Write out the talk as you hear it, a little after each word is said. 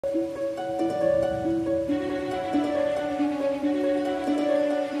Behind,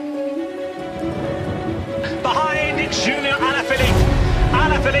 Julian Alaphilippe.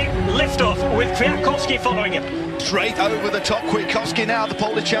 Alaphilippe lift-off with Kwiatkowski following him. Straight over the top, Kwiatkowski now the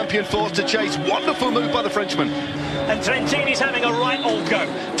Polish champion, forced to chase. Wonderful move by the Frenchman. And Trentini's having a right old go.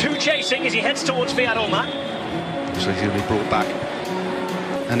 Two chasing as he heads towards Roma. So he'll be brought back.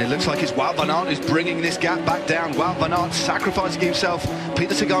 And it looks like it's Wout van Aert who's bringing this gap back down. Wout van Aert sacrificing himself.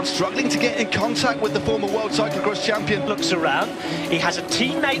 Peter Sagan struggling to get in contact with the former world cyclocross champion. Looks around. He has a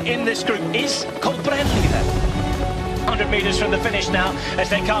teammate in this group. Is Colbrelli there? 100 metres from the finish now as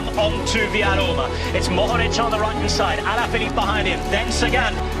they come on to Roma. It's Mohoric on the right-hand side. Alaphilippe behind him. Then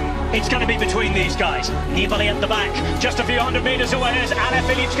Sagan. It's going to be between these guys. Nibali at the back, just a few hundred metres away as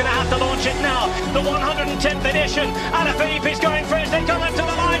Alaphilippe's going to have to launch it now. The 110th edition. Alaphilippe is going for it as they come up to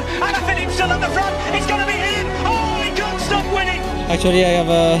the line. Alaphilippe still at the front. It's going to be him. Oh, he can't stop winning. Actually,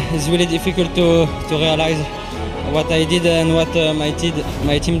 it's really difficult to realize what I did and what my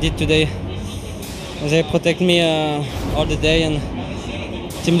team did today. They protect me all the day, and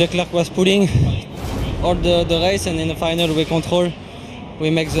Team Leclerc was pulling all the race, and in the final we control. We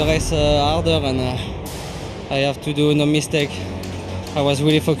make the race harder, and I have to do no mistake. I was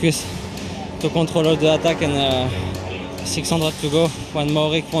really focused to control all the attack, and 600 to go. When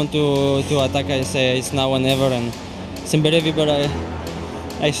Mohoric want to attack, I say it's now or never, and it's unbelievable.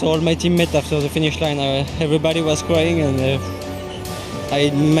 I saw all my teammates after the finish line. Everybody was crying, and I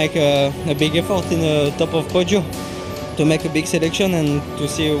make a big effort in the top of Poggio to make a big selection and to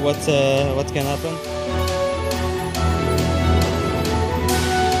see what can happen.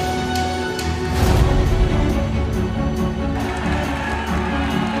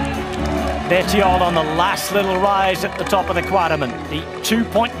 Bettiol on the last little rise at the top of the Quadament. The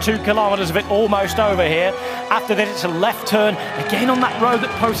 2.2 kilometres of it almost over here. After that it's a left turn, again on that road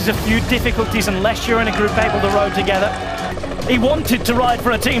that poses a few difficulties unless you're in a group able to row together. He wanted to ride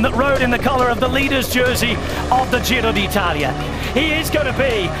for a team that rode in the colour of the leader's jersey of the Giro d'Italia. He is going to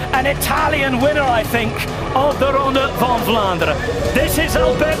be an Italian winner, I think, of the Ronde van Vlaanderen. This is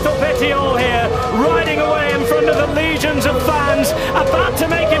Alberto Bettiol here, riding away in front of the legions of fans, about to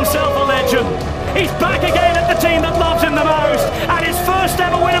make himself a legend. He's back again at the team that loves him the most, and his first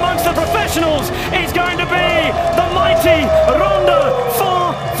ever win amongst the professionals is going to be the mighty Ronde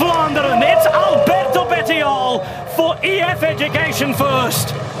van Vlaanderen. It's Alberto Bettiol for EF Education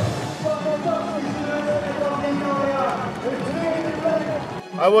First.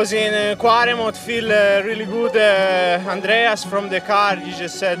 I was in Quaremo, feel really good. Andreas from the car, he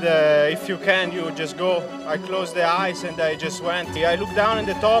just said, if you can, you just go. I closed the eyes and I just went. I looked down in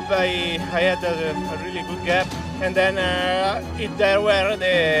the top, I had a really good gap. And then there were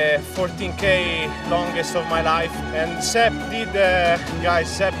the 14K longest of my life. And Sepp did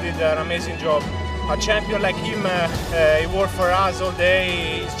an amazing job. A champion like him, he worked for us all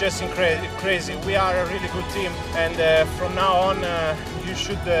day. It's just crazy. We are a really good team, and from now on, you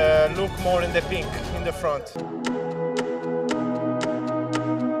should look more in the pink in the front.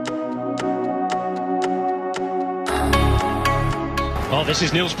 Oh, this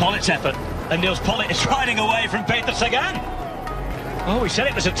is Nils Pollitt's effort, and Nils Pollitt is riding away from Peter Sagan. Oh, we said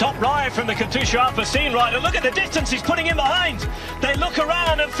it was a top ride from the Katusha Alpecin rider. Look at the distance he's putting in behind. They look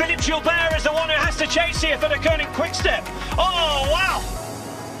around and Philippe Gilbert is the one who has to chase here for the Koenig Quickstep. Oh, wow.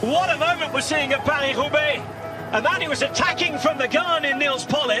 What a moment we're seeing at Paris-Roubaix. And then he was attacking from the gun in Nils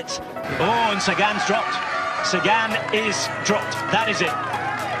Pollitt. Oh, and Sagan's dropped. Sagan is dropped. That is it.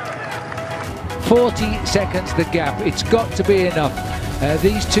 40 seconds the gap. It's got to be enough.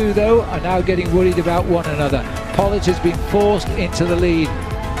 These two, though, are now getting worried about one another. Pollitt has been forced into the lead.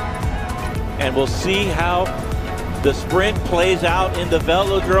 And we'll see how the sprint plays out in the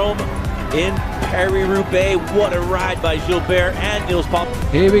velodrome in Paris-Roubaix. What a ride by Gilbert and Nils Pollitt.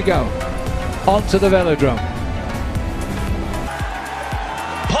 Here we go, onto the velodrome.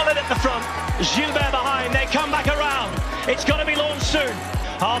 Pollitt at the front, Gilbert behind, they come back around. It's got to be launched soon.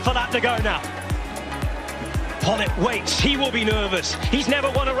 Half a lap to go now. Pollitt waits, he will be nervous. He's never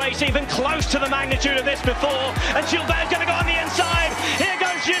won a race even close to the magnitude of this before. And Gilbert's going to go on the inside. Here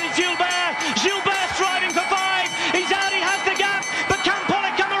goes Gilbert. Gilbert's driving for 5. He's out, he has the gap. But can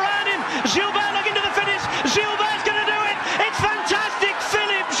Pollitt come around him? Gilbert looking to the finish. Gilbert's going to do it. It's fantastic.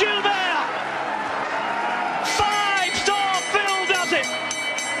 Philippe Gilbert. 5-star Phil does it.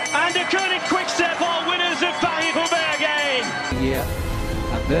 And the Koenig Quickstep are winners of Paris-Roubaix again. Yeah.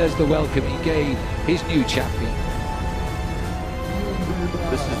 And there's the welcome he gave his new champion.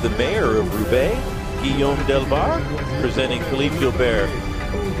 This is the mayor of Roubaix, Guillaume Delbar, presenting Philippe Gilbert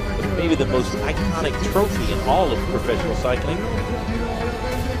maybe the most iconic trophy in all of professional cycling.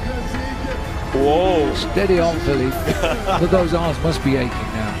 Whoa. Steady on, Philippe. But those arms must be aching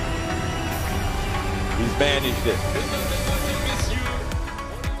now. He's managed it.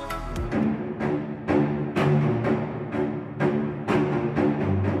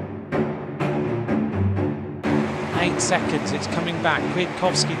 Seconds, it's coming back.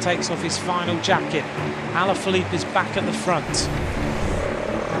 Kwiatkowski takes off his final jacket. Alaphilippe is back at the front.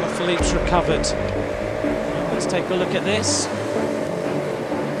 Alaphilippe's recovered. Let's take a look at this.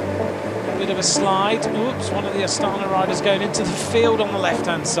 A bit of a slide. Oops, one of the Astana riders going into the field on the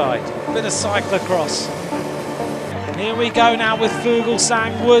left-hand side. Bit of cyclocross. Here we go now with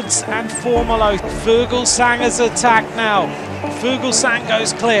Fuglsang, Woods and Formolo. Fuglsang has attacked now. Fuglsang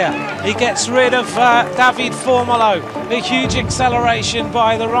goes clear. He gets rid of David Formolo. A huge acceleration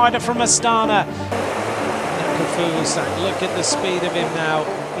by the rider from Astana. Jakob Fuglsang, look at the speed of him now.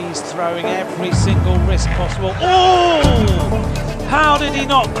 He's throwing every single risk possible. Oh! How did he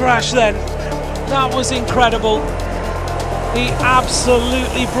not crash then? That was incredible. He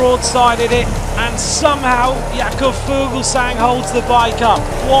absolutely broadsided it, and somehow Jakob Fuglsang holds the bike up.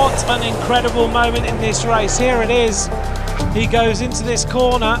 What an incredible moment in this race. Here it is. He goes into this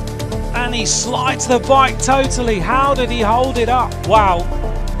corner and he slides the bike totally. How did he hold it up? Wow.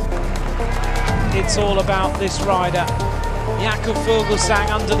 It's all about this rider. Jakob Fuglsang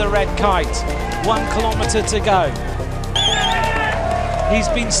under the red kite. 1 kilometre to go. He's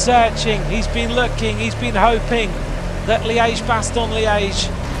been searching, he's been looking, he's been hoping that Liege-Bastogne-Liege,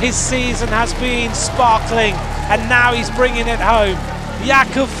 his season has been sparkling, and now he's bringing it home.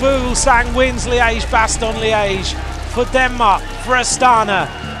 Jakob Fuglsang wins Liege-Bastogne-Liege for Denmark, for Astana.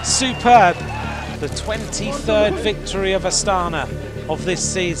 Superb. The 23rd victory of Astana of this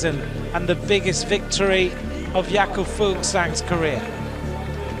season, and the biggest victory of Jakob Fuglsang's career.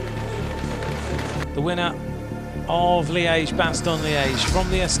 The winner of Liege-Bastogne-Liege from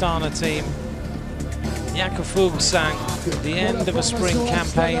the Astana team, Jakob Fuglsang. The end of a sprint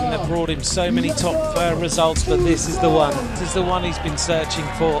campaign that brought him so many top results, but this is the one. This is the one he's been searching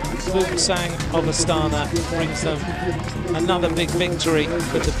for. Fuglsang of Astana brings them another big victory,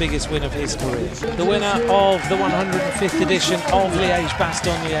 but the biggest win of his career. The winner of the 105th edition of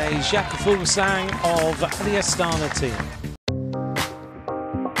Liege-Bastogne-Liege, Jakob Fuglsang of the Astana team.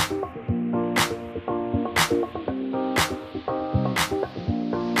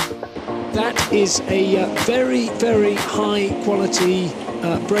 That is a very, very high quality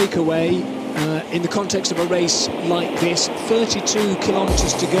breakaway in the context of a race like this. 32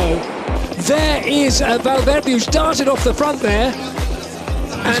 kilometers to go. There is Valverde, who started off the front there.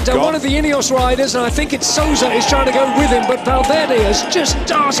 And one of the Ineos riders, and I think it's Sousa, is trying to go with him, but Valverde has just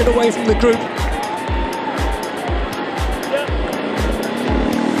darted away from the group.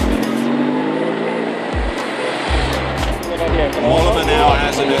 Mollema now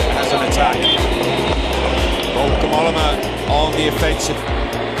has an attack. Bauke Mollema on the offensive.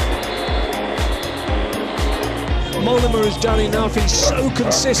 Mollema has done enough, he's so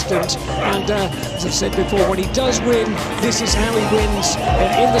consistent, and as I've said before, when he does win, this is how he wins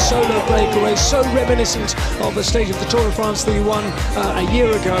in the solo breakaway, so reminiscent of the stage of the Tour de France that he won a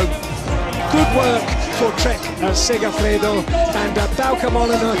year ago. Good work for Trek Segafredo, and Bauke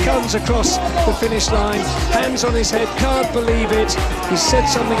Mollema comes across the finish line, hands on his head, can't believe it. He said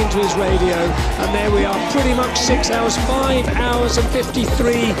something into his radio, and there we are, pretty much 6 hours, 5 hours and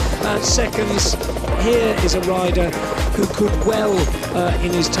 53 seconds. Here is a rider who could well,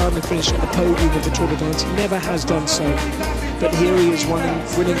 in his time, have finished at the podium of the Tour de France. He never has done so. But here he is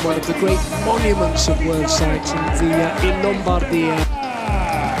winning one of the great monuments of world cycling, in Lombardia.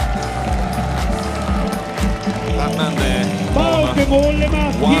 That man there.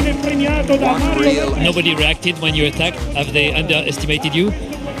 One real. Nobody reacted when you attacked. Have they underestimated you?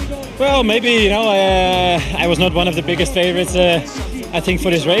 Well, maybe, you know, I was not one of the biggest favorites, I think, for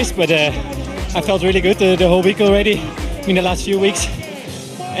this race, but I felt really good the whole week already, in the last few weeks.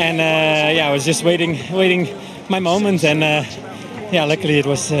 And yeah, I was just waiting my moment, and yeah, luckily it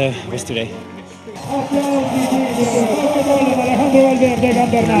was today.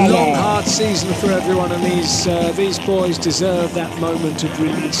 A long, hard season for everyone, and these boys deserve that moment of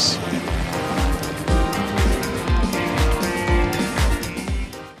release.